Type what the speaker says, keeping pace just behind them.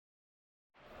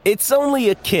It's only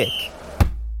a kick,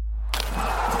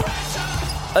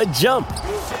 a jump,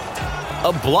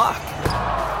 a block.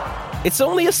 It's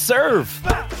only a serve.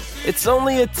 It's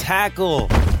only a tackle,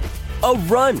 a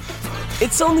run.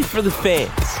 It's only for the fans.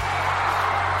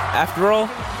 After all,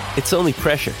 it's only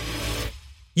pressure.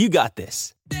 You got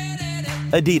this.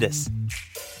 Adidas.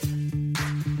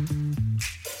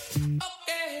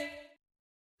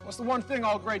 What's the one thing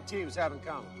all great teams have in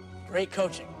common? Great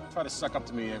coaching. Try to suck up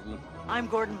to me, Evelyn. I'm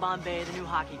Gordon Bombay, the new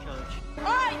hockey coach. All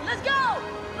right, let's go!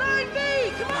 Learn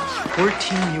me, come on! We're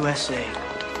Team USA,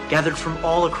 gathered from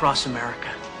all across America.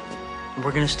 And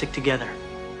we're gonna stick together.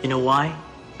 You know why?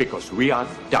 Because we are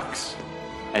ducks,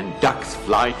 and ducks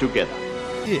fly together.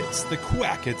 It's the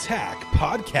Quack Attack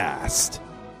Podcast.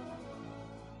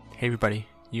 Hey everybody,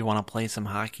 you want to play some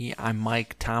hockey? I'm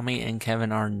Mike, Tommy, and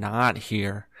Kevin are not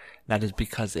here. That is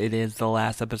because it is the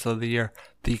last episode of the year,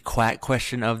 the Quack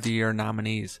Question of the Year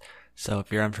nominees. So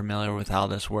if you're unfamiliar with how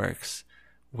this works,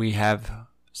 we have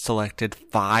selected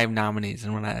 5 nominees.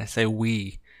 And when I say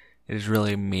we, it is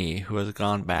really me who has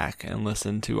gone back and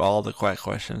listened to all the Quack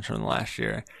questions from the last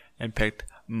year and picked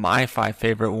my 5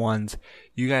 favorite ones.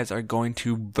 You guys are going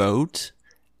to vote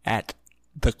at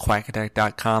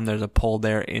thequackattack.com. There's a poll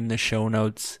there in the show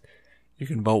notes. You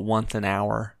can vote once an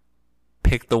hour.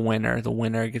 Pick the winner. The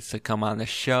winner gets to come on the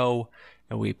show,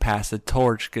 and we pass the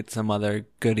torch, get some other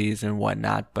goodies and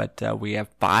whatnot. But we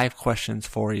have 5 questions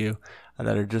for you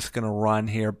that are just going to run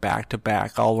here back to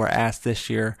back. All were asked this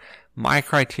year. My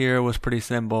criteria was pretty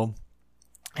simple.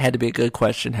 Had to be a good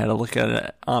question. Had to look at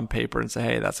it on paper and say,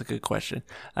 hey, that's a good question.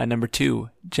 Number 2,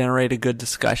 generate a good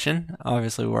discussion.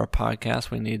 Obviously, we're a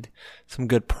podcast. We need some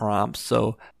good prompts.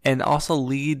 So, and also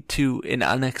lead to an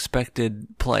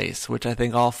unexpected place, which I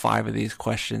think all 5 of these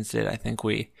questions did. I think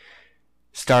we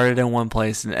started in one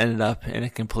place and ended up in a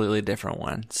completely different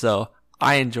one. So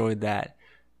I enjoyed that.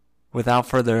 Without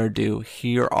further ado,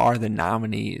 here are the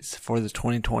nominees for the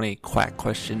 2020 Quack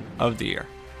Question of the Year.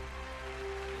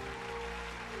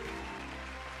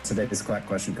 Today's Quack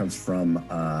question comes from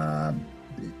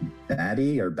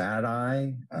Baddie or Bad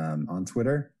Eye on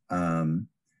Twitter. And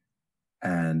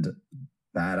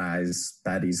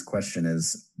Baddie's question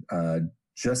is,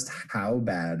 just how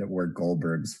bad were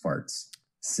Goldberg's farts?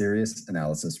 Serious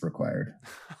analysis required.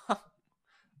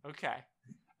 Okay.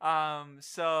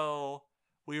 So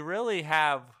we really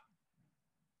have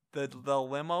the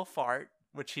limo fart,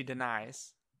 which he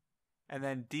denies. And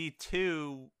then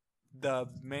D2, the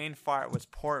main fart was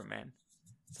Portman.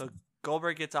 So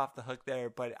Goldberg gets off the hook there,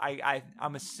 but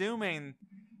I'm assuming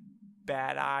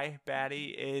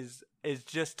Baddie is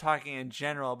just talking in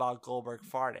general about Goldberg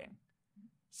farting.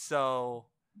 So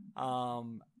I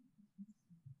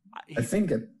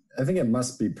think it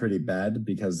must be pretty bad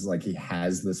because like he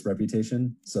has this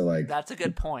reputation. So like that's a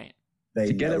good point.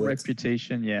 To get a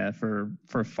reputation, yeah, for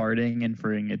farting and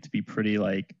for it to be pretty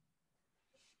like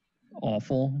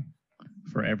awful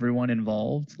for everyone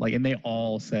involved, like, and they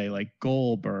all say like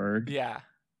Goldberg. Yeah.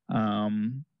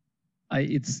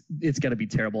 It's got to be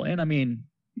terrible. And I mean,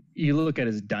 you look at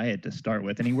his diet to start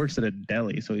with, and he works at a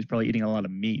deli, so he's probably eating a lot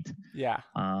of meat. Yeah.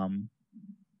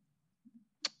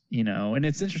 You know, and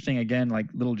it's interesting again, like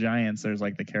Little Giants, there's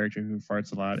like the character who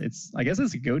farts a lot. I guess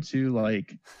it's a go-to,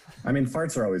 like. I mean,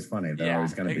 farts are always funny. They're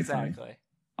always going to be funny. Exactly.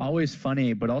 Always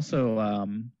funny, but also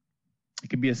it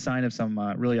can be a sign of some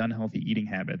really unhealthy eating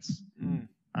habits.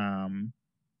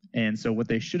 And so what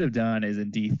they should have done is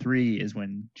in D3 is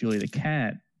when Julie the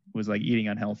cat was like eating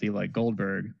unhealthy like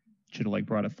Goldberg, should have like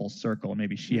brought it full circle.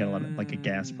 Maybe she had a lot of like a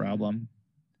gas problem.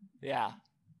 Yeah,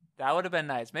 that would have been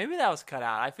nice. Maybe that was cut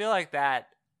out. I feel like that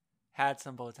had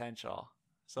some potential.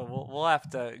 So we'll have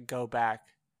to go back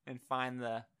and find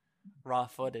the raw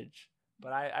footage.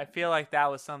 But I feel like that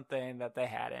was something that they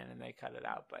had in and they cut it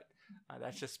out. But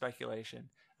that's just speculation.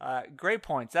 Great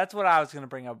points. That's what I was going to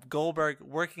bring up. Goldberg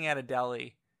working at a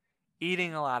deli,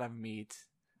 eating a lot of meat.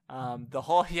 The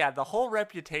whole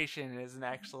reputation is an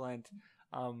excellent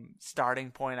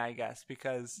starting point, I guess,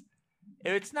 because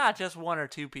it's not just 1 or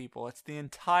 2 people. It's the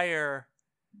entire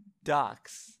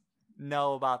Ducks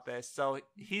know about this. So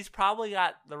he's probably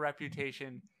got the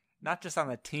reputation, not just on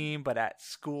the team, but at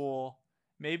school,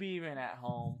 maybe even at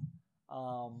home.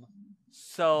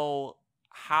 So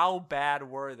how bad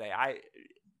were they? I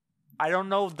don't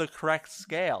know the correct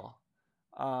scale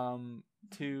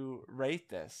to rate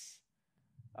this.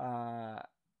 I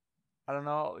don't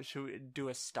know. Should we do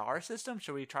a star system?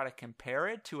 Should we try to compare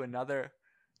it to another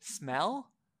smell?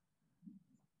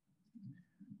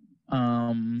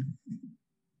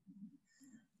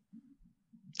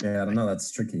 Yeah, I don't know.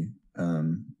 That's tricky.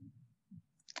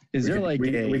 Is there like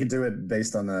we could do it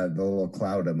based on the little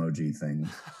cloud emoji thing,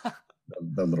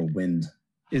 the little wind.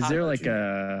 Is there like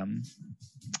a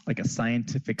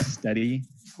scientific study?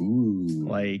 Ooh.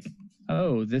 Like,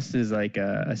 oh, this is like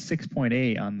a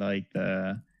 6.8 on like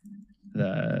the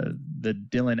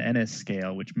Dylan Ennis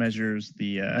scale, which measures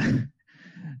the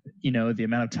the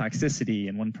amount of toxicity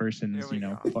in one person's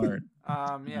fart.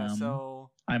 So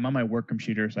I'm on my work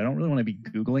computer, so I don't really want to be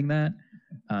Googling that.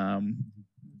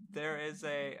 There is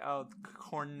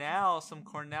some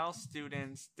Cornell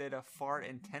students did a fart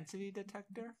intensity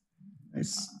detector.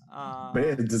 Nice.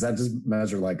 But does that just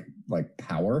measure like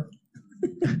power?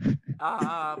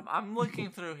 I'm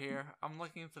looking through here.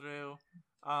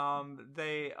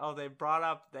 They brought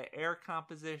up the air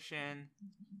composition,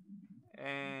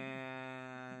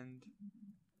 and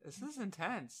this is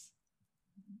intense.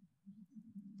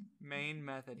 Main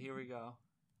method. Here we go.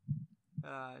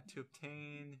 To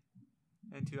obtain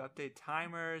and to update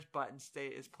timers, button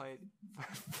state is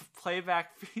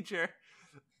playback feature.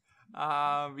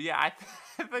 I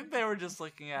think they were just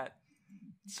looking at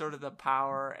sort of the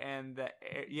power and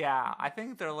I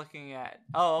think they're looking at.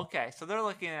 Oh, okay. So they're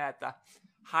looking at the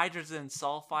hydrogen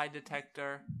sulfide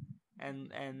detector,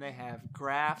 and they have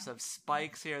graphs of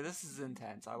spikes here. This is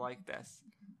intense. I like this.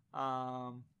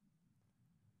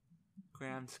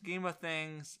 Grand scheme of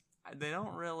things, they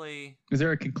don't really. Is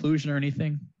there a conclusion or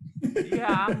anything?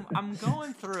 Yeah, I'm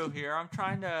going through here. I'm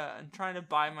trying to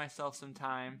buy myself some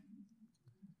time.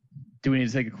 Do we need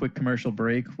to take a quick commercial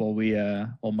break while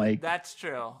Mike? That's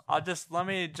true.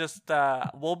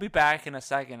 We'll be back in a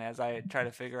second as I try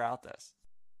to figure out this.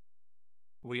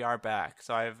 We are back.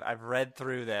 So I've read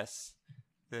through this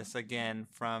again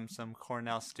from some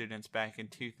Cornell students back in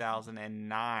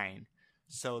 2009.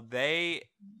 So they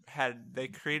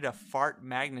created a fart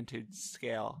magnitude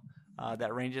scale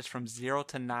that ranges from 0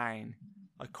 to 9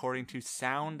 according to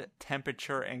sound,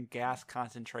 temperature, and gas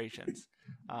concentrations.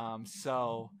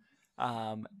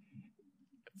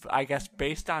 I guess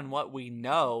based on what we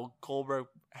know, Goldberg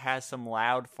has some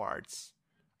loud farts.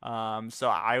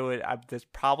 There's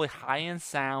probably high in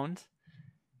sound.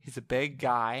 He's a big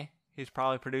guy. He's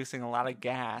probably producing a lot of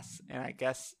gas, and I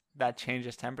guess that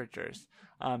changes temperatures.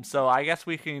 So I guess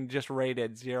we can just rate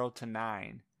it 0 to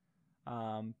 9,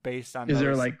 based on. Is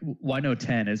there why no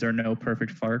 10? Is there no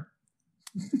perfect fart?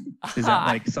 Is that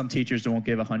like some teachers won't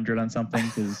give 100 on something?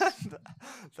 Cause...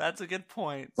 That's a good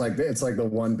point. It's like the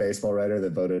one baseball writer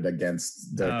that voted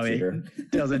against Derek Jeter.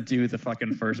 Doesn't do the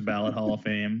fucking first ballot Hall of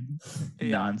Fame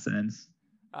nonsense.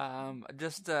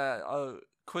 Just a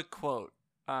quick quote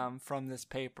from this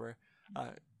paper.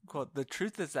 Quote: "The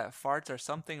truth is that farts are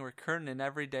something recurrent in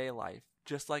everyday life.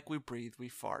 Just like we breathe, we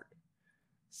fart."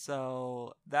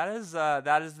 So that is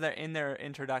in their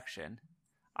introduction.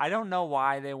 I don't know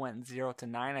why they went 0 to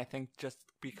 9. I think just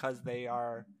because they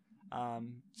are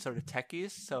sort of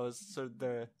techies. So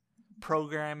the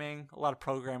programming, a lot of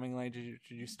programming languages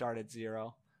you start at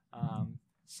 0.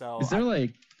 Is there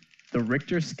like the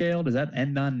Richter scale? Does that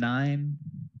end on 9?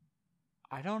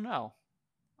 I don't know.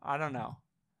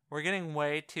 We're getting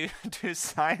way too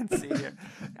sciencey here.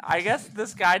 I guess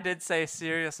this guy did say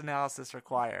serious analysis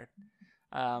required.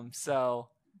 So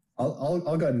I'll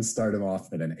go ahead and start him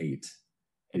off at an 8.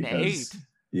 An 8?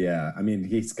 Yeah, I mean,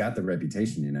 he's got the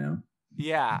reputation,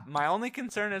 Yeah, my only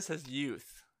concern is his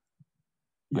youth.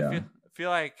 Yeah. I feel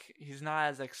like he's not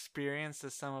as experienced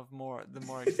as some of the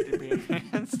more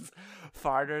experienced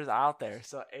farters out there.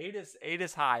 So 8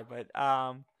 is high, but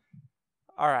all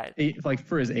right. 8, like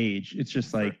for his age, it's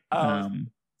just like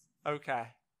okay.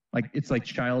 Like it's like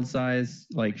child size,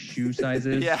 like shoe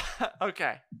sizes. Yeah.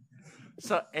 Okay.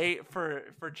 So 8 for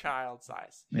child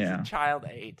size. Yeah. Child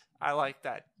 8. I like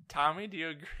that. Tommy, do you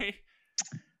agree?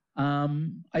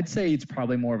 I'd say it's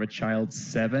probably more of a child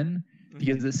 7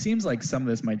 because it seems like some of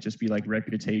this might just be like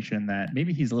reputation that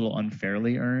maybe he's a little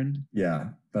unfairly earned. Yeah,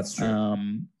 that's true.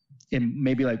 And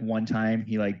maybe like one time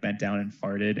he like bent down and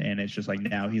farted, and it's just like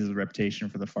now he's a reputation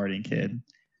for the farting kid.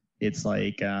 It's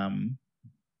like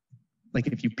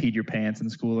if you peed your pants in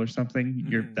school or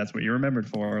something, that's what you're remembered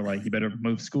for. Like, you better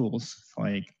move schools.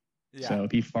 Like, so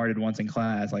if he farted once in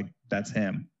class, like that's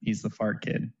him. He's the fart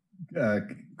kid.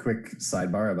 Quick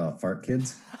sidebar about fart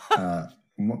kids.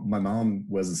 My mom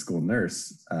was a school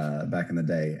nurse back in the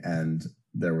day, and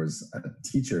there was a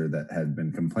teacher that had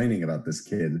been complaining about this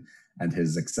kid and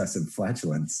his excessive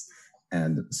flatulence.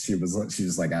 And she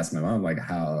just like asked my mom, like,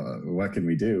 what can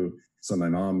we do? So my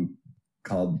mom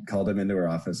called him into her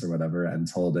office or whatever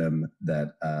and told him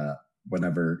that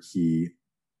whenever he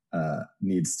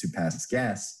needs to pass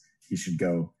gas, he should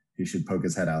poke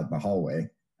his head out in the hallway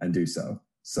and do so.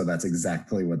 So that's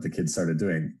exactly what the kid started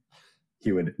doing.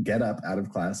 he would get up out of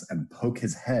class and poke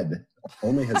his head,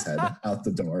 only his head, out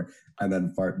the door, and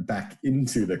then fart back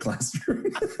into the classroom.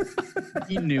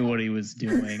 He knew what he was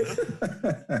doing.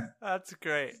 That's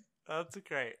great. That's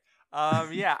great.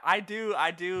 Yeah, I do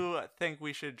think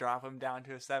we should drop him down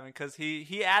to a 7 because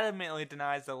he adamantly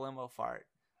denies the limo fart.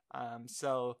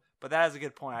 But that is a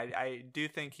good point. I do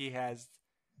think he has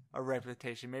a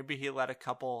reputation. Maybe he let a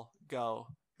couple go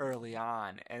early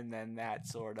on, and then that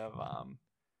sort of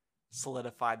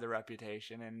solidified the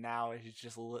reputation, and now he's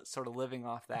just sort of living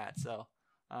off that. So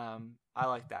I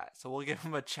like that. So we'll give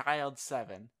him a child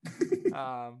 7.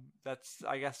 That's,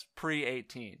 I guess,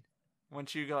 pre-18.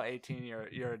 Once you go 18,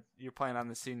 you're playing on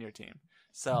the senior team.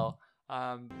 So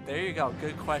there you go.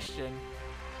 Good question.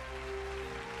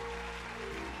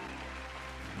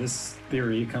 This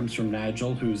theory comes from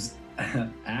Nigel, who's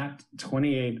at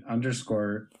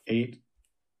 28_8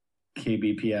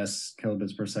 kbps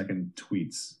kilobits per second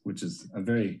tweets, which is a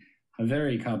very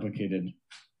complicated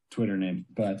Twitter name,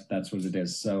 but that's what it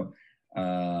is. So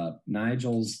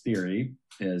Nigel's theory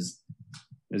is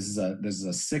this is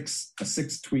a six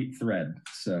tweet thread.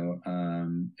 So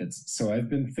I've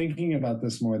been thinking about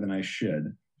this more than I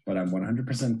should, but I'm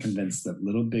 100% convinced that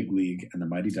Little Big League and the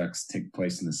Mighty Ducks take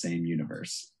place in the same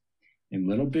universe. In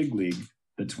Little Big League,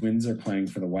 the Twins are playing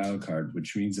for the wild card,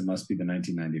 which means it must be the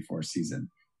 1994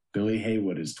 season. Billy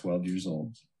Haywood is 12 years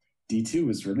old. D2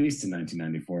 was released in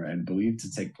 1994 and believed to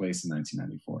take place in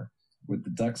 1994. With the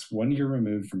Ducks 1 year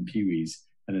removed from Pee-wees,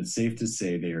 then it's safe to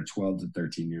say they are 12 to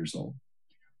 13 years old.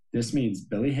 This means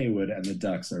Billy Haywood and the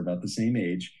Ducks are about the same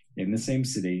age, in the same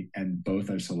city, and both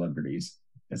are celebrities.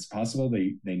 It's possible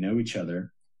they know each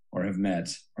other or have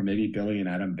met, or maybe Billy and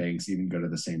Adam Banks even go to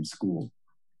the same school.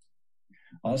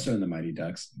 Also in the Mighty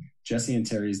Ducks, Jesse and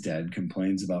Terry's dad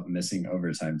complains about missing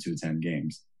overtime to attend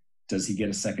games. Does he get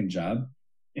a second job?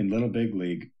 In Little Big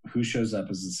League, who shows up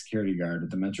as a security guard at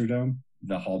the Metrodome?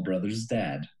 The Hall brothers'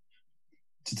 dad.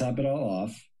 To top it all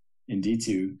off, in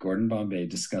D2, Gordon Bombay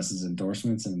discusses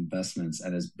endorsements and investments,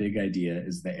 and his big idea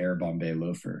is the Air Bombay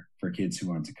loafer for kids who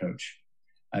want to coach.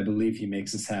 I believe he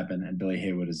makes this happen, and Billy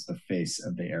Haywood is the face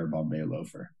of the Air Bombay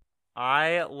loafer.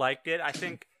 I liked it. I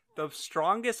think the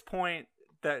strongest point,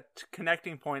 the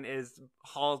connecting point, is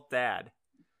Hall's dad,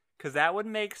 because that would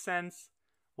make sense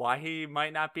why he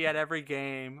might not be at every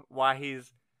game, why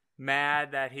he's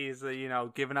mad that he's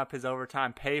giving up his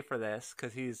overtime pay for this,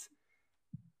 because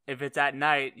if it's at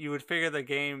night, you would figure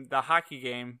the hockey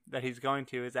game that he's going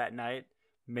to is at night,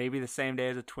 maybe the same day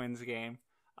as a Twins game.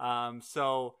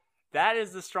 So that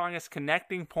is the strongest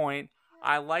connecting point.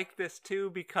 I like this too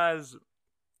because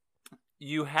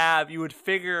you would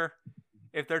figure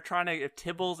if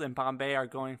Tibbles and Bombay are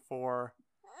going for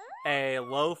a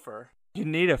loafer, you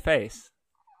need a face.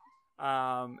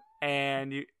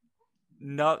 And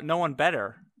no one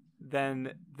better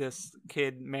than this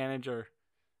kid manager.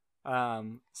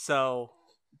 So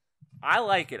I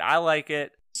like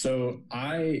it. So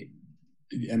I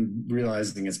am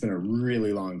realizing it's been a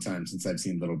really long time since I've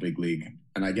seen Little Big League,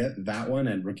 and I get that one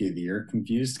and Rookie of the Year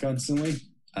confused constantly.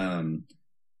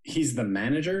 He's the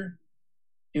manager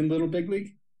in Little Big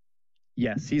League.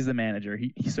 Yes, he's the manager.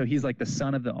 He's like the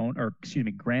son of the owner, or excuse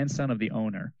me, grandson of the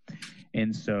owner.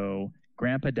 And so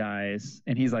Grandpa dies,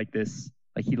 and he's like this,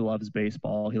 like he loves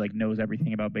baseball. He like knows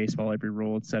everything about baseball, every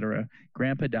rule, etc.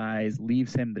 Grandpa dies,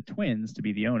 leaves him the Twins to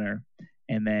be the owner,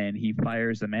 and then he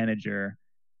fires the manager,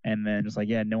 and then just like,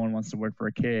 yeah, no one wants to work for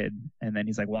a kid. And then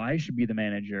he's like, well, I should be the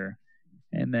manager.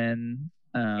 And then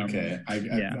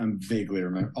I'm vaguely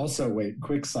remember. Also, wait,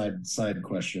 quick side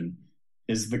question.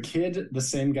 Is the kid the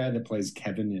same guy that plays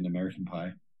Kevin in American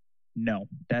Pie? No,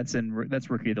 that's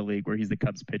Rookie of the League, where he's the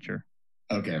Cubs pitcher.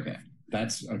 Okay.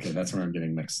 That's where I'm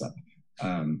getting mixed up.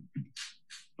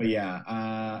 But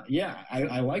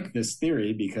I like this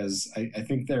theory because I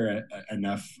think there are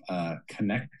enough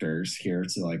connectors here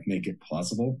to like make it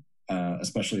plausible,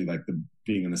 especially like the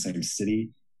being in the same city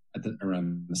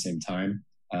around the same time.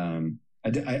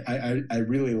 I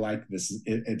really like this.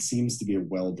 It seems to be a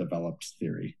well-developed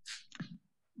theory.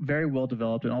 Very well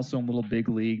developed, and also in Little Big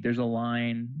League, there's a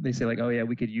line they say like, "Oh yeah,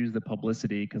 we could use the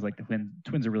publicity because like the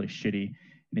Twins are really shitty."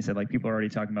 And he said like people are already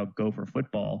talking about Gopher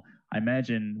football. I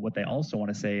imagine what they also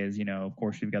want to say is, of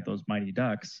course we've got those Mighty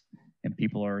Ducks, and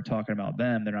people are talking about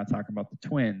them. They're not talking about the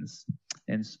Twins.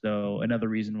 And so another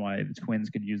reason why the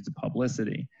Twins could use the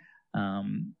publicity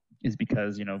is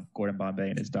because Gordon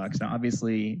Bombay and his Ducks. Now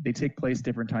obviously they take place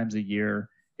different times a year,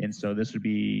 and so this would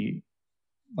be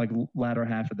like latter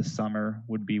half of the summer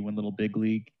would be when Little Big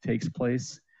League takes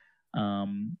place.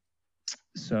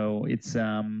 So it's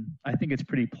I think it's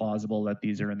pretty plausible that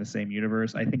these are in the same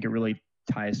universe. I think it really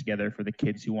ties together for the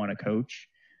kids who want to coach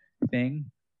thing.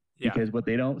 Yeah. Because what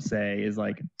they don't say is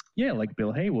like, yeah, like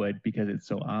Bill Haywood, because it's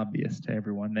so obvious to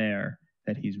everyone there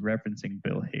that he's referencing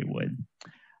Bill Haywood.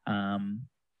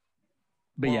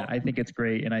 But yeah, I think it's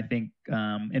great. And I think,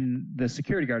 and the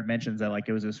security guard mentions that like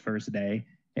it was his first day.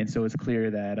 And so it's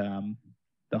clear that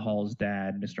the Hall's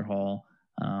dad, Mr. Hall,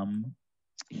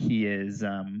 he is,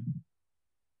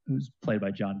 who's played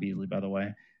by John Beasley, by the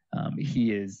way,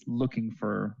 he is looking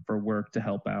for work to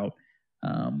help out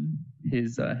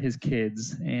his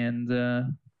kids. And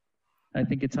I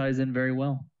think it ties in very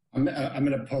well. I'm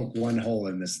going to poke one hole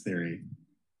in this theory.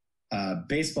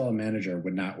 Baseball manager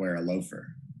would not wear a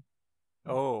loafer.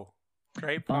 Oh,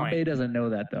 great point. Bombay doesn't know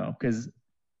that though, because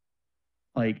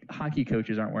like hockey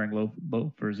coaches aren't wearing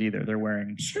loafers either. They're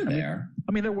wearing they are.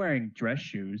 I mean, they're wearing dress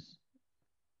shoes.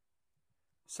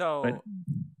 So,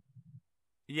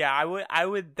 yeah, I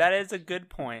would. That is a good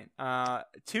point.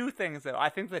 Two things though. I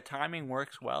think the timing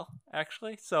works well,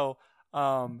 actually. So,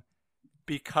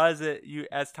 because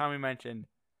as Tommy mentioned,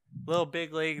 Little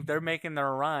Big League, they're making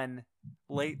their run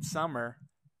late summer.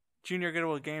 Junior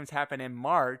Goodwill games happen in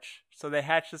March, so they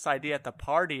hatched this idea at the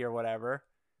party or whatever.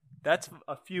 That's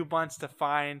a few months to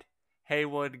find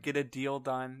Haywood, get a deal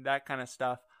done, that kind of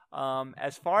stuff.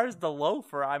 As far as the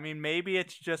loafer, I mean, maybe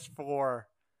it's just for,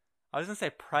 I was going to say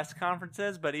press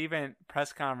conferences, but even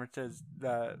press conferences,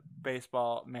 the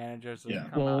baseball managers. Yeah.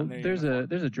 Well, there's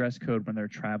a dress code when they're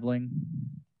traveling.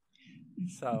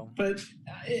 So, but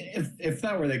if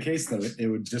that were the case, though, it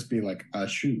would just be like a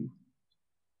shoe.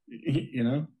 You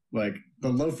know, like the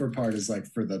loafer part is like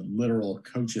for the literal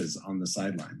coaches on the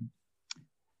sideline.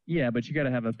 Yeah, but you got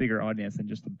to have a bigger audience than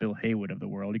just the Bill Haywood of the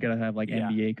world. You got to have like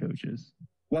NBA coaches.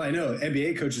 Well, I know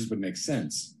NBA coaches would make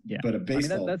sense, but a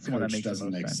baseball that's the one that coach makes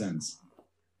doesn't make sense.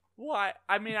 Well,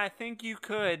 I mean, I think you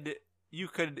could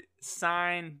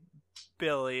sign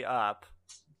Billy up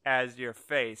as your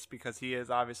face because he is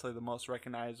obviously the most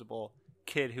recognizable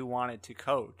kid who wanted to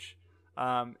coach,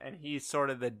 and he's sort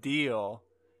of the deal.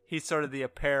 He's sort of the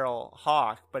apparel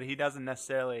hawk, but he doesn't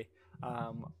necessarily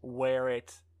wear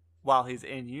it while he's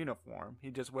in uniform.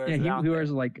 He just wears it out. He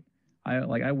wears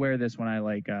I wear this when I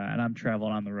and I'm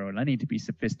traveling on the road. I need to be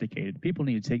sophisticated. People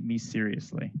need to take me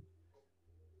seriously.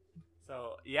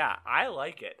 So yeah, I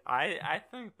like it. I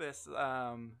think this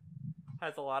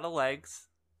has a lot of legs.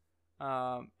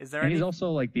 Is there? He's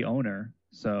also like the owner,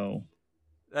 so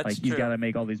that's like he's got to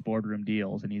make all these boardroom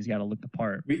deals, and he's got to look the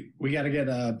part. We got to get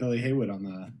Billy Haywood on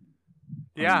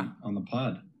the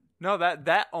pod. No,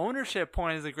 that ownership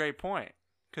point is a great point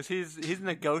because he's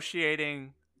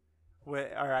negotiating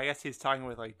with, or I guess he's talking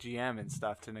with like GM and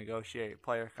stuff to negotiate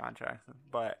player contracts,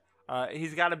 but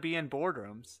he's got to be in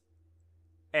boardrooms,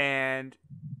 and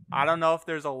I don't know if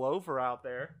there's a loafer out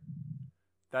there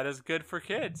that is good for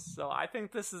kids. So I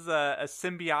think this is a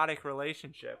symbiotic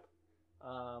relationship.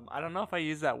 I don't know if I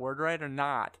use that word right or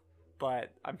not,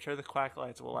 but I'm sure the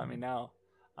Quacklights will let me know.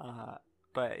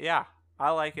 But yeah,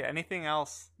 I like it. Anything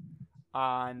else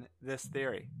on this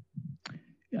theory?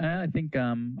 I think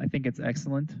it's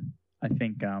excellent. I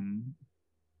think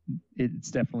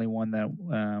it's definitely one that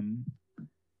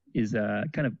is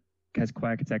kind of has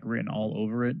Quack Attack written all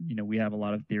over it. You know, we have a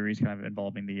lot of theories kind of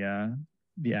involving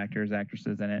the actors,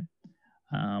 actresses in it.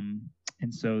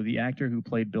 And so the actor who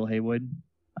played Bill Haywood,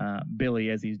 Billy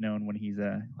as he's known when he's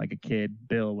like a kid,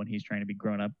 Bill when he's trying to be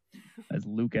grown up, as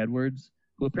Luke Edwards,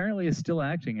 who apparently is still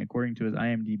acting according to his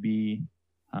IMDb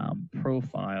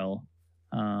profile.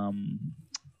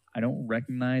 I don't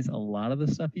recognize a lot of the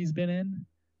stuff he's been in.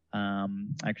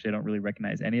 Actually, I don't really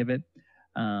recognize any of it.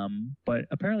 But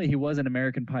apparently he was in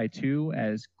American Pie 2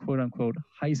 as quote-unquote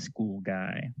high school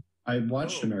guy. I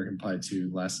watched American Pie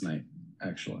 2 last night,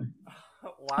 actually.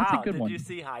 Wow, that's a good did one. You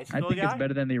see High School I think Guy? it's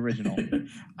better than the original.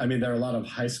 I mean, there are a lot of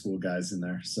high school guys in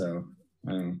there, so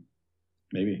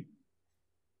maybe.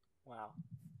 Wow.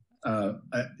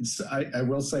 I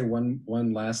will say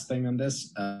one last thing on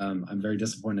this. I'm very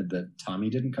disappointed that Tommy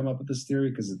didn't come up with this theory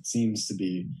because it seems to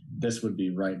be this would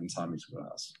be right in Tommy's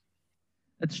wheelhouse.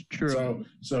 That's true.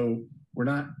 So we're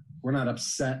not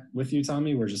upset with you,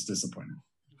 Tommy. We're just disappointed.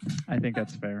 I think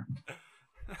that's fair.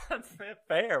 That's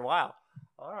fair. Wow.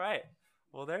 All right.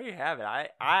 Well, there you have it.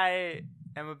 I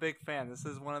am a big fan. This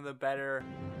is one of the better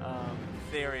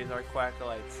theories our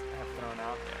Quackalites have thrown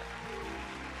out there.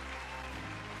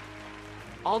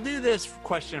 I'll do this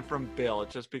question from Bill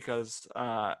just because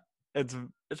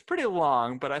it's pretty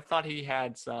long, but I thought he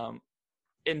had some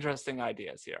interesting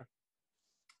ideas here.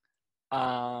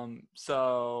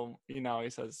 So, you know,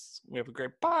 he says, we have a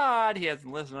great pod. He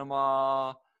hasn't listened to them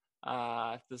all.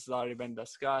 If this has already been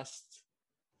discussed,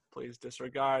 please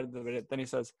disregard. Then he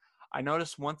says, I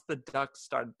noticed once the Ducks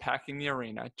started packing the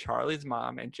arena, Charlie's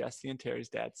mom and Jesse and Terry's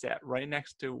dad sat right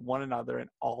next to one another in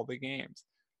all the games.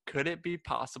 Could it be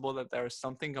possible that there was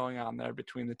something going on there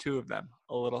between the two of them?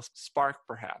 A little spark,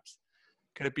 perhaps.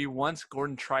 Could it be once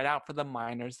Gordon tried out for the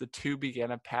minors, the two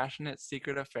began a passionate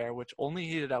secret affair which only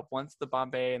heated up once the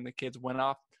Bombay and the kids went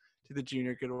off to the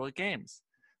Junior Goodwill games?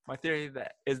 My theory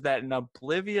is that an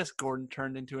oblivious Gordon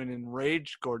turned into an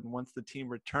enraged Gordon once the team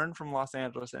returned from Los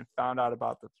Angeles and found out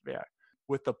about the affair.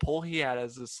 With the pull he had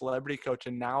as a celebrity coach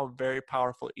and now a very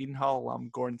powerful Eden Hall alum,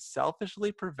 Gordon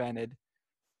selfishly prevented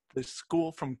the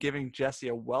school from giving Jesse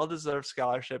a well-deserved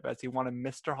scholarship as he wanted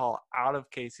Mr. Hall out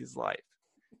of Casey's life.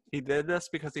 He did this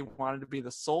because he wanted to be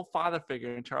the sole father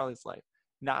figure in Charlie's life.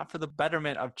 Not for the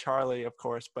betterment of Charlie, of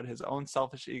course, but his own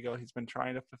selfish ego he's been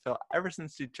trying to fulfill ever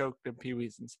since he choked in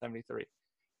Pee-wee's in '73.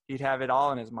 He'd have it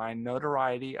all in his mind,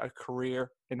 notoriety, a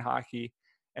career in hockey,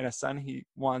 and a son he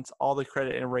wants all the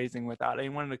credit in raising without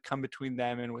anyone to come between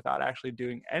them and without actually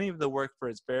doing any of the work for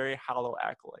his very hollow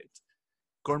accolades.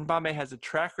 Gordon Bombay has a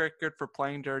track record for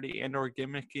playing dirty and or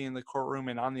gimmicky in the courtroom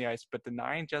and on the ice, but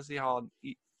denying Jesse Hall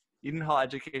Eden Hall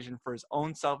education for his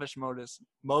own selfish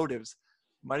motives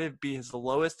might be his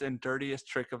lowest and dirtiest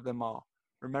trick of them all.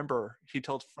 Remember, he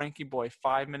told Frankie Boy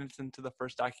 5 minutes into the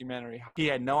first documentary, he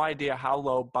had no idea how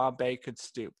low Bombay could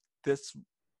stoop. This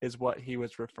is what he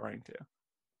was referring to.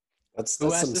 That's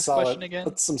Who asked some this solid question again?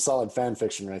 That's some solid fan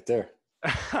fiction right there.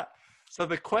 So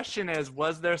the question is,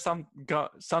 was there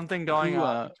something going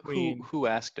on between... Who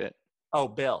asked it? Oh,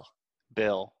 Bill.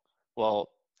 Bill. Well,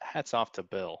 hats off to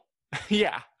Bill.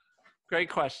 Yeah. Great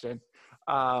question.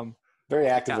 Very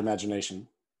active imagination.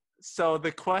 So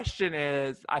the question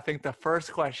is, I think the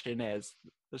first question is,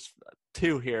 there's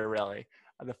two here really.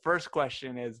 The first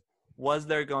question is, was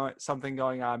there something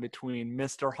going on between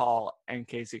Mr. Hall and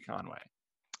Casey Conway?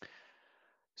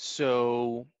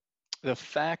 So the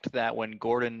fact that when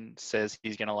Gordon says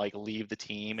he's going to leave the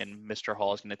team and Mr.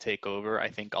 Hall is going to take over, I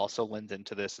think also lends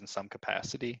into this in some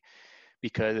capacity,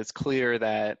 because it's clear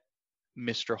that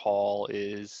Mr. Hall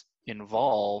is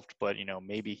involved, but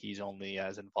maybe he's only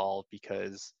as involved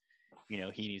because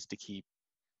he needs to keep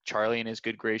Charlie in his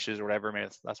good graces or whatever. Maybe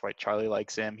that's why Charlie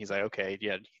likes him. He's like, okay,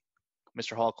 yeah,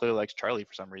 Mr. Hall clearly likes Charlie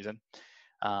for some reason.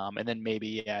 And then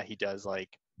maybe he does like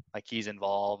he's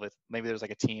involved with, maybe there's a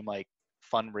team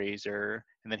fundraiser,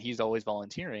 and then he's always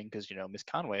volunteering because Miss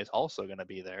Conway is also going to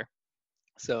be there.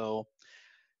 So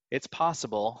it's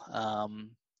possible.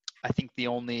 I think the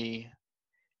only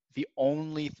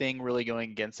thing really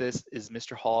going against this is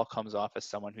Mr. Hall comes off as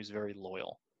someone who's very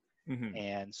loyal. Mm-hmm.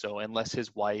 And so unless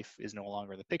his wife is no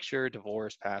longer in the picture,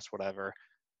 divorce, past, whatever,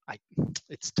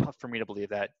 it's tough for me to believe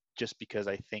that, just because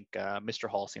I think Mr.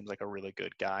 Hall seems like a really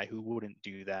good guy who wouldn't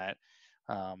do that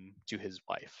to his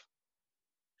wife.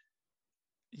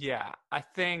 Yeah, I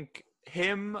think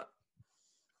him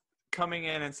coming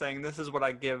in and saying, this is what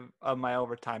I give my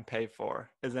overtime pay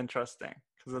for, is interesting,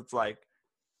 because it's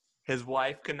his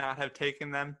wife could not have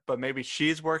taken them, but maybe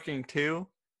she's working too.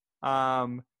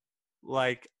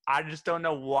 I just don't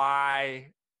know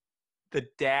why the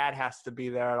dad has to be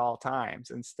there at all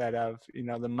times instead of,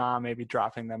 the mom maybe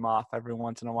dropping them off every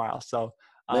once in a while. So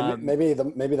maybe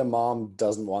the mom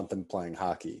doesn't want them playing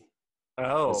hockey.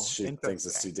 Oh, she thinks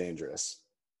it's too dangerous.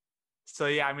 So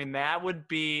yeah, I mean that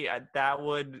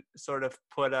would sort of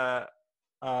put a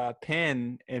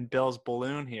pin in Bill's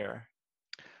balloon here.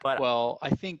 But I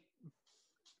think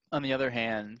on the other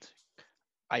hand,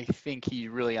 I think he's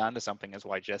really onto something as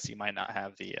why Jesse might not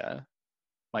have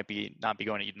not be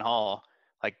going to Eden Hall.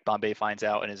 Bombay finds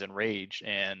out and is enraged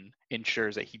and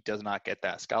ensures that he does not get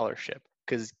that scholarship,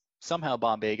 because somehow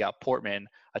Bombay got Portman,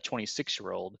 a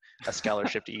 26-year-old, a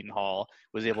scholarship to Eden Hall,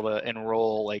 was able to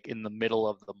enroll in the middle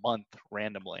of the month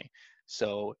randomly.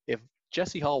 So if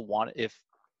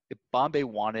Bombay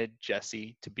wanted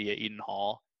Jesse to be at Eden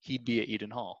Hall, he'd be at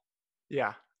Eden Hall.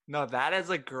 Yeah, no, that is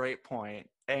a great point.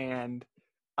 And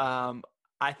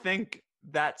I think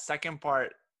that second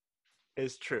part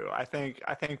is true. I think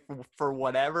for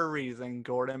whatever reason,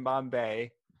 Gordon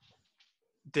Bombay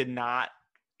did not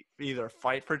either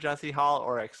fight for Jesse Hall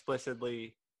or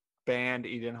explicitly banned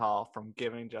Eden Hall from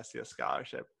giving Jesse a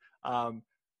scholarship.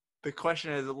 The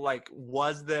question is,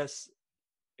 was this,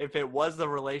 if it was the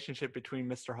relationship between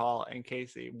Mr. Hall and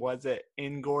Casey, was it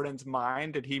in Gordon's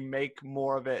mind? Did he make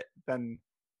more of it than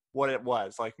what it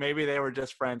was? Maybe they were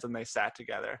just friends and they sat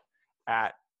together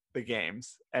at the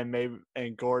games,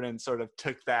 and Gordon sort of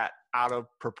took that out of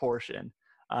proportion.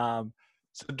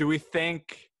 So do we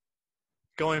think,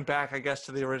 going back, I guess,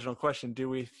 to the original question, do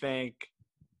we think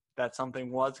that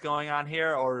something was going on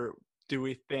here, or do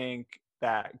we think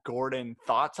that Gordon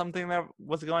thought something that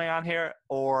was going on here,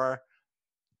 or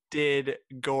did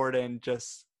Gordon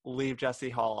just leave Jesse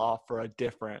Hall off for a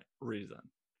different reason?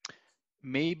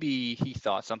 Maybe he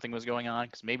thought something was going on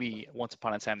because maybe once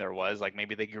upon a time there was, like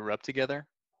maybe they grew up together.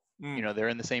 You know, they're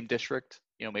in the same district.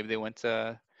 You know, maybe they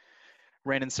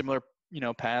ran in similar,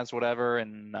 paths, whatever,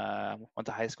 and went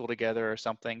to high school together or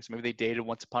something. So maybe they dated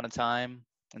once upon a time.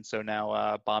 And so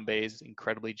now Bombay's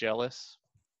incredibly jealous.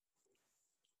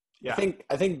 Yeah.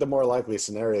 I think the more likely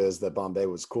scenario is that Bombay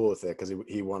was cool with it because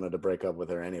he wanted to break up with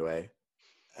her anyway.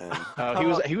 And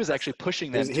he was actually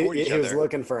pushing them toward each other. He was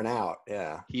looking for an out.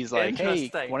 Yeah. He's like, hey,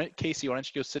 Casey, why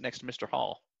don't you go sit next to Mr.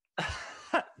 Hall?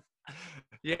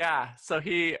 Yeah. So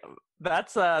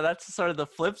that's sort of the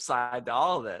flip side to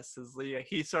all of this is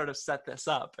he sort of set this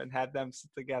up and had them sit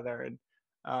together and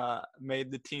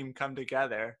made the team come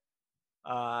together.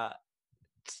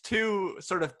 To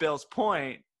sort of Bill's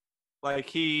point, like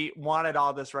he wanted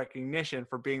all this recognition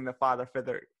for being the father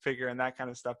figure and that kind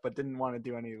of stuff, but didn't want to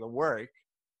do any of the work.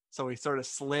 So he sort of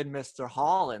slid Mr.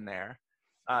 Hall in there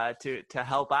to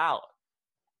help out.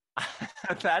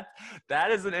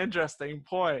 That is an interesting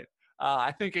point.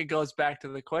 I think it goes back to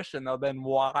the question, though, then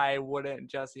why wouldn't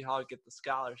Jesse Hall get the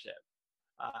scholarship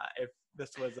if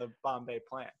this was a Bombay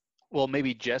plan? Well,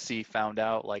 maybe Jesse found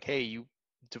out, like, hey, you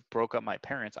broke up my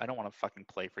parents. I don't want to fucking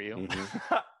play for you.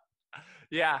 Mm-hmm.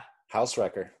 Yeah. House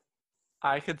wrecker.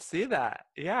 I could see that.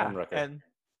 Yeah. And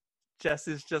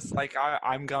Jesse's just like,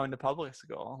 I'm going to public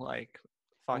school. Like,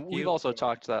 fuck you. We've also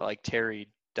talked that, like, Terry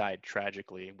died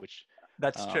tragically, which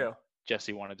that's true.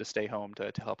 Jesse wanted to stay home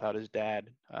to help out his dad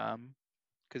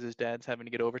because his dad's having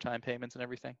to get overtime payments and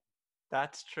everything.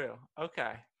 That's true.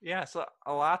 Okay. Yeah. So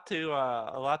a lot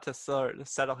to sort of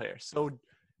settle here. So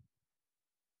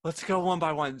let's go one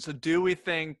by one. So do we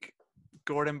think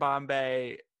Gordon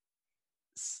Bombay?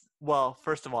 Well,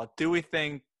 first of all, do we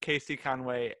think Casey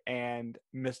Conway and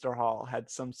Mr. Hall had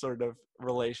some sort of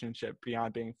relationship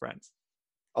beyond being friends?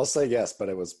 I'll say yes, but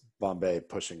it was Bombay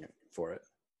pushing it for it.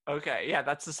 Okay, yeah,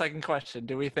 that's the second question.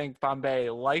 Do we think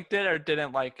Bombay liked it or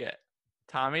didn't like it?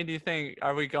 Tommy,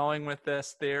 are we going with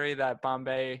this theory that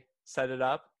Bombay set it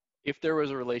up? If there was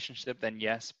a relationship, then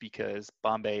yes, because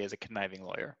Bombay is a conniving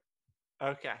lawyer.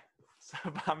 Okay, so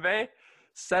Bombay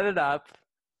set it up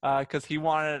because he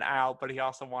wanted an out, but he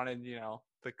also wanted,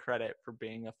 the credit for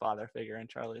being a father figure in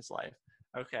Charlie's life.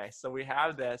 Okay, so we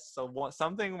have this. So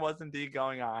something was indeed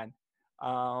going on.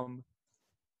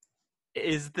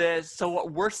 So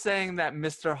what we're saying that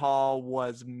Mr. Hall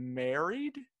was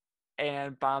married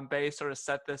and Bombay sort of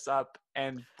set this up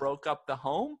and broke up the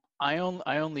home? I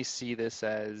only see this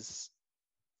as,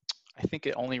 I think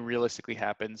it only realistically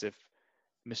happens if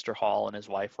Mr. Hall and his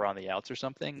wife were on the outs or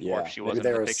something, or if she wasn't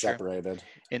in the picture. Separated.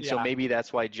 And so maybe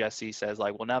that's why Jesse says,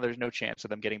 like, well, now there's no chance of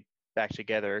them getting back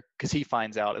together, because he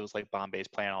finds out it was like Bombay's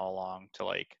plan all along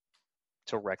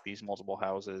to wreck these multiple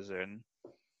houses,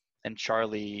 and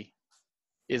Charlie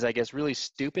is, I guess, really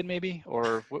stupid, maybe?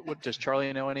 Or what does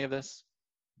Charlie know any of this?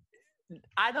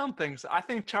 I don't think so. I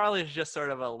think Charlie's just sort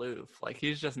of aloof. Like,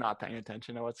 he's just not paying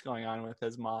attention to what's going on with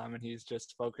his mom, and he's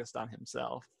just focused on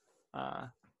himself.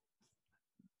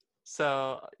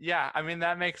 So, yeah, I mean,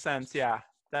 that makes sense. Yeah,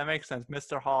 that makes sense.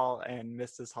 Mr. Hall and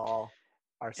Mrs. Hall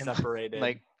are separated.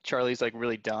 Like, Charlie's, like,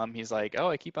 really dumb. He's like, oh,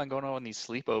 I keep on going on these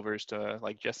sleepovers to,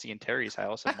 like, Jesse and Terry's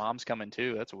house, and Mom's coming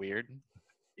too. That's weird.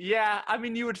 Yeah, I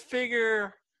mean, you would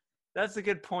figure – that's a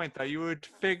good point, though. You would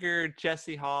figure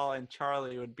Jesse Hall and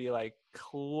Charlie would be, like,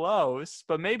 close,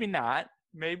 but maybe not.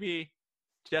 Maybe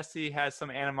Jesse has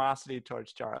some animosity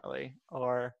towards Charlie,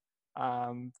 or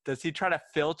does he try to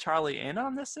fill Charlie in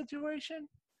on this situation?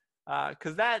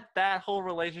 Because that whole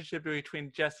relationship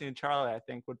between Jesse and Charlie, I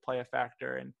think, would play a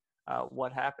factor in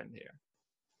what happened here.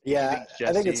 Yeah,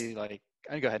 I think it's like.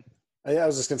 Go ahead. I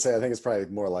was just gonna say, I think it's probably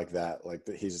more like that. Like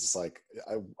he's just like,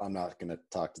 I'm not gonna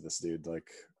talk to this dude. Like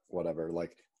whatever.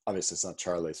 Like obviously it's not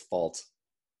Charlie's fault,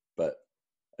 but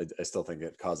I still think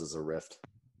it causes a rift.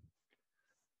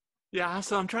 Yeah,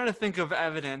 so I'm trying to think of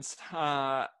evidence.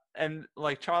 And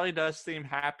like Charlie does seem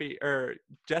happy, or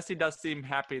Jesse does seem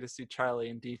happy to see Charlie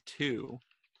in D2.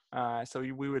 So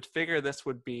we would figure this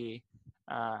would be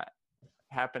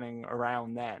happening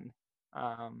around then.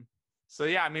 So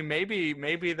yeah, I mean,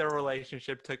 maybe their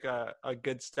relationship took a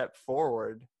good step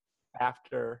forward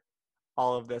after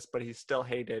all of this, but he still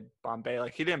hated Bombay.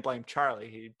 Like he didn't blame Charlie,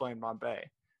 he blamed Bombay.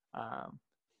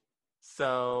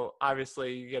 So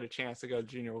obviously you get a chance to go to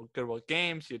Junior Goodwill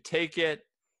Games, you take it.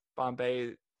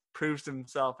 Bombay proves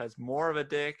himself as more of a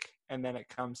dick, and then it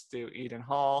comes to Eden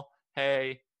Hall.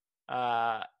 Hey,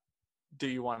 do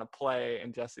you want to play?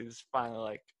 And Jesse's finally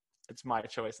like, it's my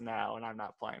choice now, and I'm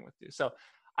not playing with you. So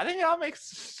I think it all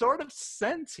makes sort of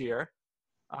sense here.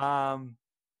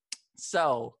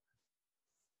 So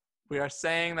we are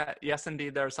saying that, yes,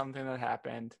 indeed, there was something that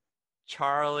happened.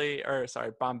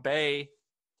 Bombay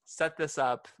set this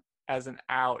up as an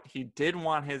out. He did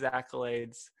want his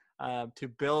accolades. To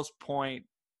Bill's point,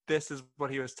 this is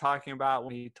what he was talking about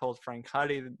when he told Frank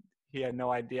Huddy that he had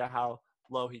no idea how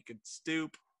low he could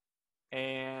stoop.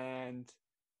 And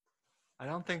I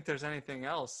don't think there's anything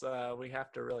else we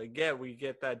have to really get. We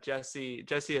get that Jesse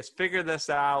has figured this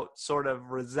out, sort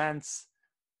of resents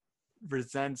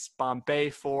Bombay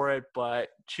for it, but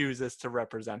chooses to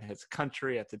represent his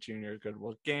country at the Junior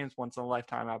Goodwill Games, once in a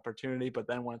lifetime opportunity. But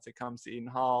then once it comes to Eden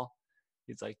Hall,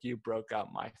 he's like, you broke up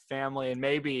my family. And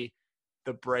maybe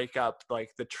the breakup,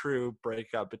 like the true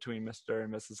breakup between Mr.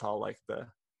 and Mrs. Hall, like the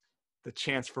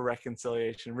chance for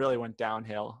reconciliation really went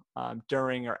downhill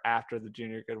during or after the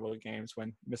Junior Goodwill Games,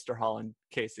 when Mr. Hall and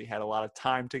Casey had a lot of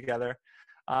time together.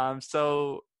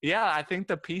 So yeah, I think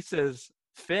the pieces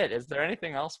fit. Is there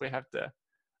anything else we have to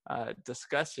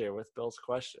discuss here with Bill's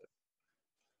question?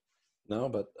 No,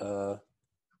 but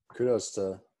kudos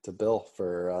to Bill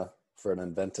for an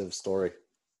inventive story.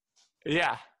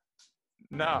 Yeah.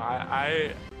 No,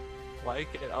 I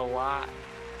like it a lot.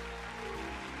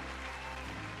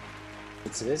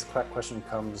 Today's question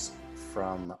comes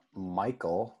from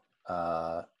Michael.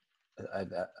 I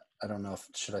don't know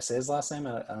should I say his last name?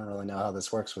 I don't really know how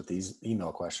this works with these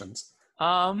email questions.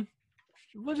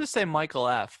 We'll just say Michael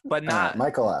F, but not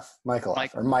Michael F.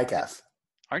 Or Mike F.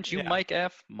 Aren't you Mike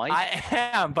F? Mike? I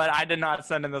am, but I did not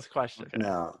send in this question. Okay.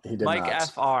 No, he did Mike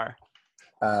not.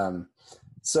 FR.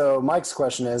 So Mike's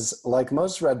question is, like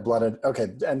most red-blooded, okay,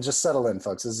 and just settle in,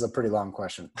 folks. This is a pretty long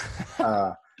question.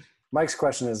 Mike's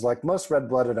question is, like most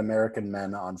red-blooded American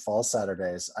men on fall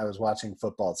Saturdays, I was watching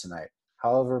football tonight.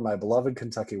 However, my beloved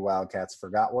Kentucky Wildcats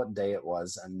forgot what day it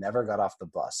was and never got off the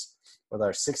bus. With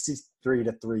our 63-3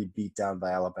 beatdown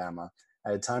by Alabama,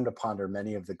 I had time to ponder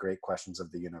many of the great questions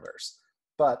of the universe.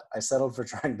 But I settled for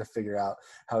trying to figure out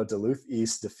how Duluth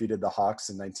East defeated the Hawks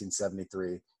in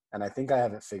 1973, and I think I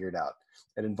have it figured out.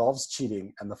 It involves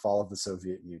cheating and the fall of the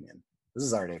Soviet Union. This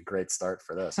is already a great start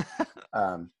for this.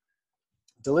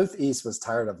 Duluth East was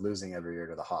tired of losing every year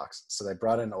to the Hawks, so they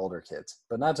brought in older kids,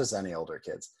 but not just any older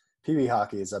kids. Pee Wee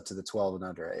hockey is up to the 12 and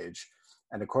under age,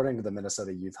 and according to the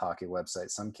Minnesota Youth Hockey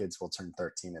website, some kids will turn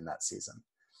 13 in that season.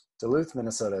 Duluth,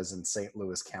 Minnesota is in St.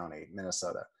 Louis County,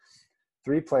 Minnesota.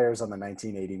 3 players on the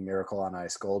 1980 Miracle on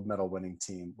Ice gold medal winning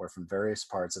team were from various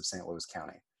parts of St. Louis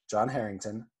County. John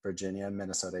Harrington, Virginia,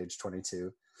 Minnesota, age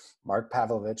 22. Mark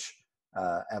Pavlovich,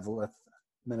 Eveleth,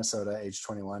 Minnesota, age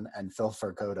 21. And Phil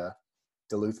Fergoda,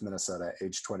 Duluth, Minnesota,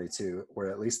 age 22, were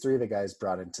at least 3 of the guys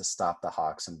brought in to stop the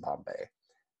Hawks in Bombay.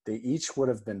 They each would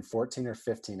have been 14 or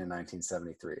 15 in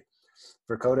 1973.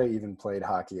 Fergoda even played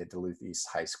hockey at Duluth East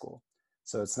High School.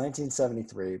 So it's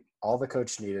 1973. All the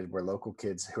coach needed were local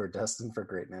kids who were destined for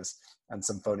greatness and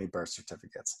some phony birth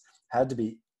certificates. Had to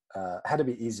be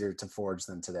easier to forge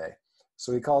than today.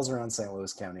 So he calls around St.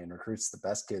 Louis County and recruits the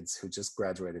best kids who just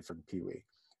graduated from Pee Wee.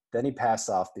 Then he passed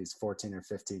off these 14 or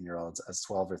 15-year-olds as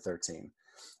 12 or 13,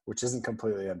 which isn't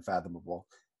completely unfathomable,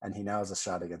 and he now has a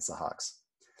shot against the Hawks.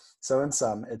 So in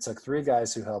sum, it took 3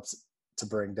 guys who helped to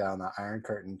bring down the Iron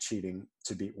Curtain cheating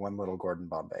to beat one little Gordon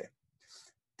Bombay.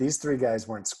 These 3 guys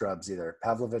weren't scrubs either.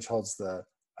 Pavlovich holds the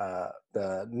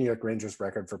New York Rangers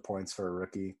record for points for a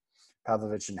rookie.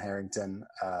 Pavlovich and Harrington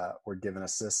were given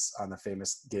assists on the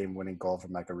famous game-winning goal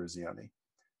from Micah Ruzioni.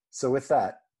 So with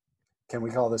that, can we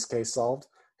call this case solved?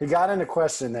 He got in a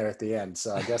question there at the end,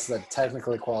 so I guess that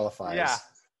technically qualifies.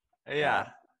 Yeah.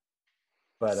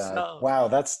 Wow,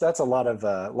 that's a lot of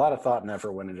thought and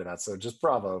effort went into that. So just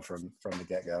bravo from the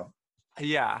get-go.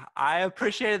 Yeah, I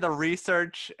appreciated the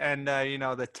research and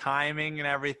the timing and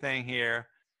everything here.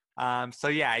 So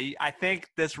yeah, I think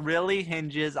this really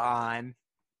hinges on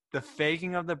the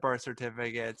faking of the birth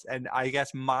certificates, and I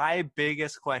guess my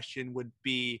biggest question would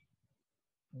be,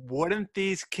 wouldn't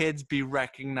these kids be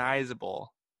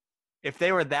recognizable? If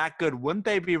they were that good, wouldn't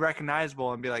they be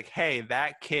recognizable and be like, hey,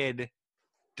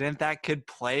 didn't that kid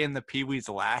play in the Pee Wees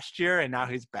last year and now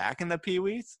he's back in the Pee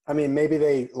Wees? I mean, maybe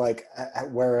they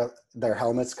wear their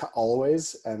helmets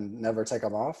always and never take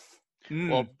them off.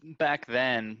 Well, back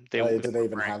then did they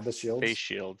even have the shields? Face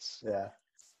shields. Yeah.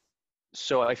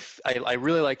 So I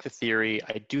really like the theory.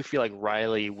 I do feel like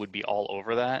Riley would be all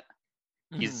over that.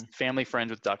 He's family friends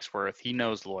with Ducksworth. He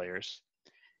knows lawyers.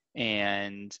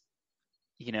 And,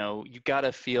 you got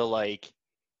to feel like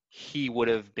he would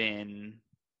have been,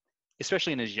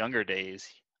 especially in his younger days,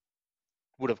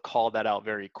 would have called that out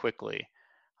very quickly.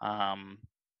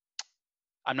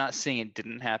 I'm not saying it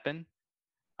didn't happen,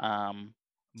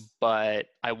 but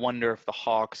I wonder if the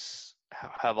Hawks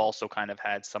have also kind of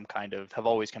have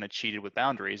always kind of cheated with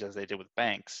boundaries as they did with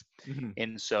Banks. Mm-hmm.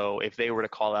 And so if they were to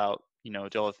call out,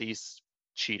 Delathese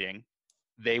cheating,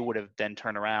 they would have then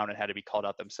turned around and had to be called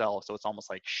out themselves. So it's almost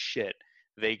like, shit,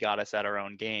 they got us at our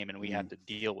own game and we had to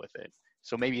deal with it.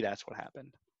 So maybe that's what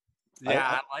happened.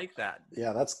 Yeah, I like that.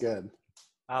 Yeah, that's good.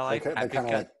 I like that. They kind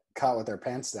of like caught with their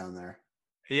pants down there.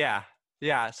 Yeah.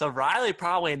 Yeah. So Riley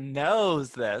probably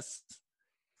knows this.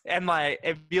 And like,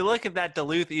 if you look at that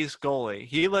Duluth East goalie,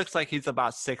 he looks like he's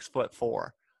about 6'4",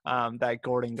 that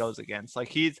Gordon goes against.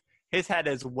 Like his head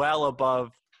is well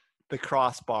above the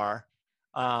crossbar.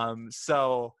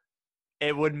 So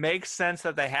it would make sense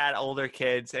that they had older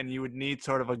kids and you would need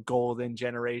sort of a golden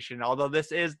generation, although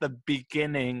this is the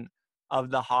beginning of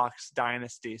the Hawks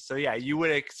dynasty. So yeah, you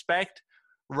would expect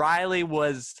Riley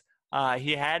was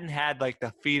he hadn't had like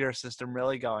the feeder system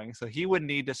really going, so he would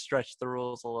need to stretch the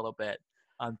rules a little bit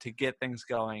to get things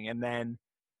going. And then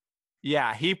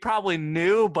yeah, he probably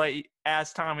knew, but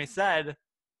as Tommy said,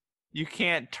 you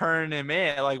can't turn him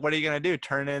in. Like, what are you going to do?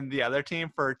 Turn in the other team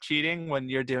for cheating when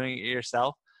you're doing it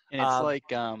yourself? And it's like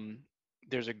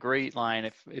there's a great line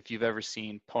if you've ever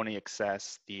seen Pony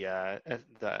Excess, the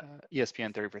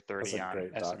ESPN 30 for 30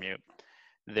 on SMU.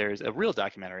 There's a real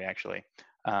documentary actually.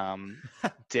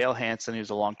 Dale Hansen, who's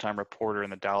a longtime reporter in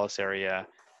the Dallas area,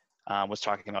 was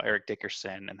talking about Eric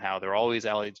Dickerson and how there were always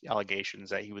allegations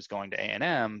that he was going to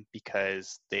A&M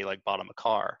because they like bought him a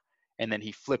car, and then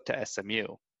he flipped to SMU.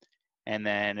 And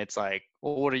then it's like,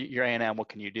 well, what are your A&M? What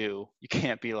can you do? You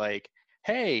can't be like,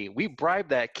 hey, we bribed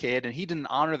that kid and he didn't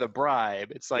honor the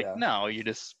bribe. It's like, no, you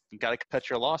got to cut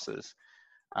your losses.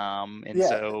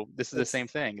 So this is the same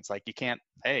thing. It's like, you can't,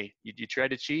 hey, you tried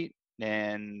to cheat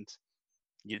and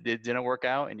it didn't work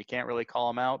out, and you can't really call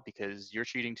them out because you're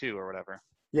cheating too or whatever.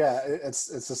 Yeah, it's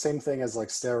the same thing as like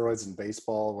steroids in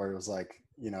baseball, where it was like,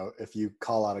 if you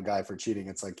call out a guy for cheating,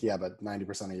 it's like, yeah, but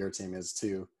 90% of your team is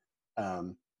too.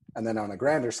 And then on a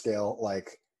grander scale,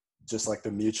 like just like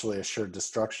the mutually assured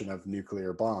destruction of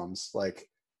nuclear bombs, like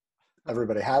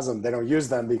everybody has them. They don't use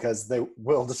them because they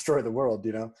will destroy the world,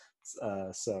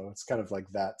 So it's kind of like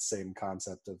that same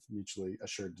concept of mutually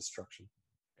assured destruction.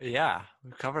 Yeah,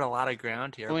 we've covered a lot of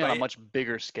ground here. Only on a much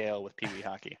bigger scale with Pee Wee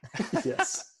hockey.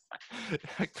 Yes.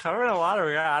 Covered a lot of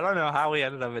ground. I don't know how we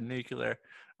ended up in nuclear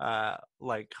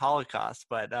like Holocaust,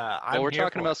 but we're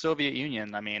talking about Soviet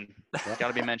Union. I mean, it's got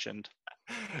to be mentioned.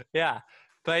 Yeah,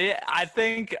 but yeah, I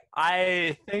think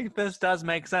this does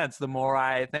make sense the more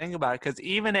I think about it, because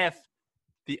even if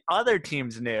the other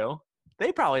teams knew,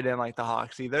 they probably didn't like the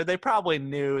Hawks either. They probably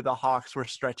knew the Hawks were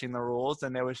stretching the rules,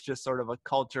 and it was just sort of a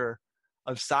culture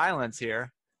of silence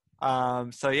here.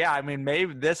 So yeah, I mean,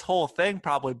 maybe this whole thing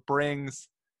probably brings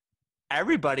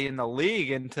everybody in the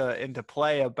league into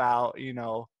play about,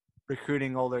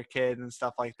 recruiting older kids and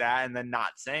stuff like that, and then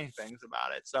not saying things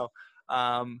about it. So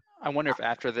I wonder if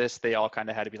after this they all kind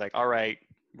of had to be like, all right,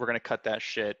 we're going to cut that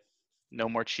shit, no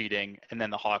more cheating, and then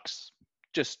the Hawks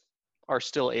just are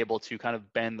still able to kind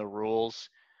of bend the rules.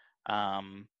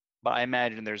 But I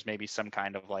imagine there's maybe some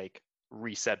kind of like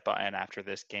reset button after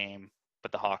this game,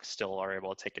 but the Hawks still are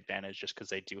able to take advantage just because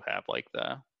they do have like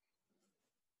the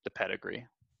pedigree.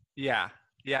 Yeah,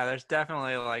 there's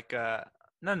definitely like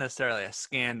not necessarily a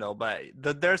scandal, but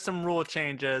there's some rule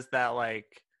changes that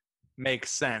like make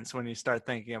sense when you start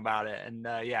thinking about it. And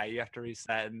you have to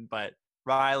reset. But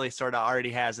Riley sort of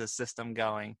already has his system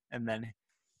going, and then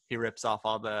he rips off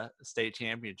all the state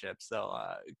championships. So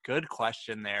good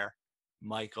question there,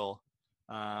 Michael.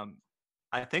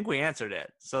 I think we answered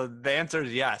it. So the answer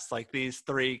is yes. Like these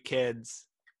three kids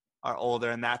are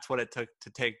older, and that's what it took to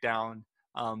take down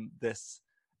this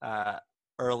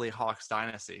early Hawks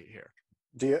dynasty here.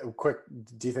 Do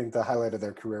you think the highlight of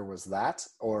their career was that,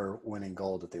 or winning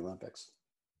gold at the Olympics?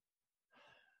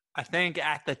 I think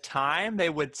at the time they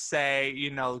would say,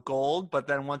 gold, but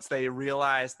then once they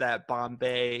realized that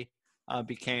Bombay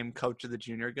became coach of the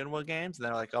Junior Goodwill Games,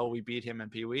 they're like, oh, we beat him in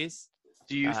Pee Wees.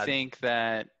 Do you think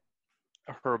that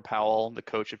Herb Powell, the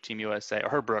coach of Team USA, or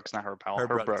Herb Brooks, not Herb Powell,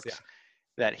 Herb Brooks, yeah,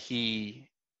 that he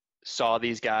saw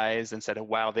these guys and said,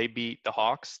 wow, they beat the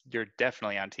Hawks, you're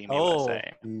definitely on Team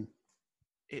USA.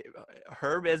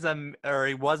 Herb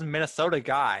he was a Minnesota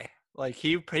guy. Like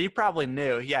he probably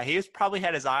knew. Yeah, he's probably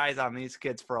had his eyes on these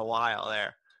kids for a while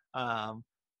there.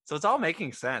 So it's all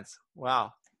making sense.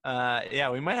 Wow.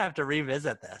 We might have to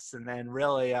revisit this, and then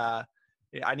really I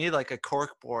need like a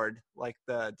cork board like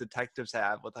the detectives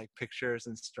have with like pictures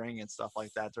and string and stuff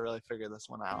like that to really figure this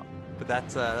one out. But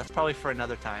that's probably for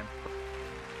another time.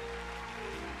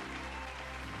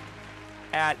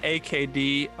 at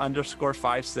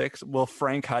AKD_56. Will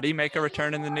Frank Huddy make a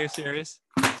return in the new series?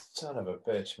 Son of a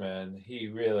bitch, man. He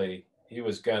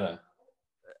was gonna.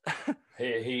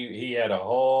 He had a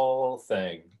whole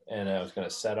thing, and I was gonna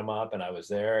set him up, and I was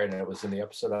there, and it was in the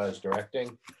episode I was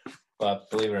directing. But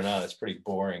believe it or not, it's pretty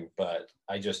boring. But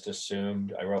I just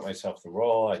assumed, I wrote myself the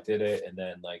role, I did it, and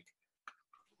then like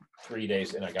 3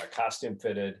 days, and I got costume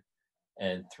fitted,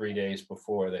 and 3 days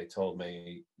before they told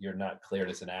me, you're not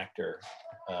cleared as an actor.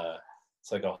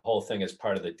 It's like a whole thing as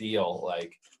part of the deal.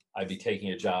 Like I'd be taking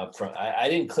a job from, I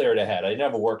didn't clear it ahead. I didn't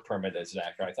have a work permit as an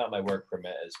actor. I thought my work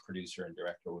permit as producer and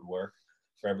director would work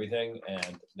for everything.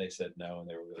 And they said no, and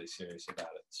they were really serious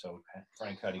about it. So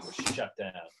Frank Huddy was shut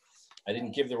down. I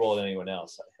didn't give the role to anyone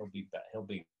else. He'll be back. He'll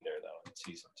be there though in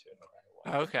season 2. No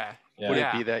matter what. Okay. Yeah. Would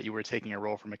it be that you were taking a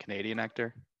role from a Canadian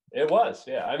actor? It was,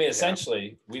 yeah. I mean,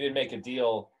 essentially, we didn't make a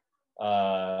deal.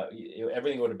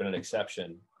 Everything would have been an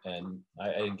exception, and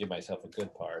I didn't give myself a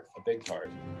big part. But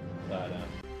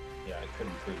yeah, I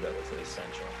couldn't prove that was an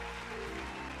essential.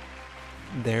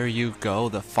 There you go,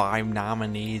 the 5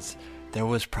 nominees. There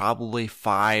was probably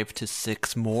 5 to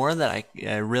 6 more that I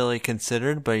really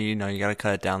considered, but you got to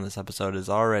cut it down. This episode is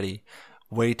already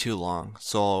way too long,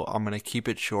 so I'm going to keep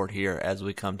it short here as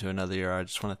we come to another year. I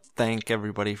just want to thank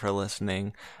everybody for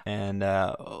listening, and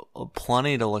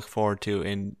plenty to look forward to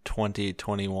in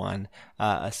 2021.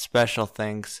 A special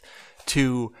thanks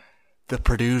to the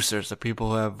producers, the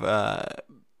people who have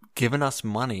given us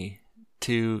money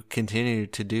to continue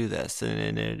to do this,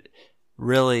 and it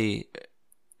really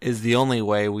is the only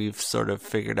way we've sort of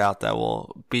figured out that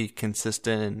will be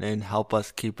consistent and help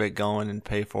us keep it going and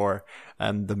pay for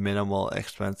the minimal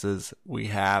expenses we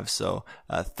have. So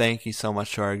thank you so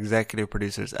much to our executive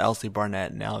producers, Elsie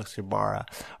Barnett and Alex Ybarra,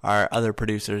 our other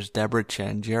producers, Deborah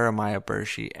Chen, Jeremiah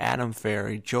Bershi, Adam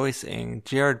Ferry, Joyce Ng,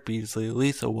 Jared Beasley,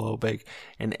 Lisa Wobig,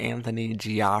 and Anthony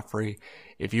Giaffrey.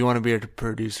 If you want to be a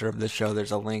producer of the show,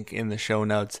 there's a link in the show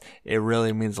notes. It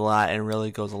really means a lot and really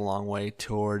goes a long way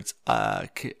towards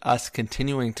us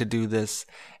continuing to do this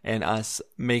and us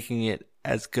making it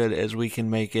as good as we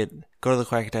can make it. Go to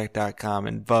thequackattack.com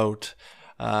and vote.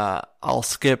 I'll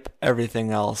skip everything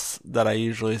else that I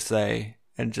usually say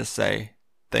and just say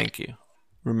thank you.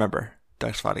 Remember,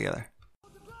 Ducks fought together.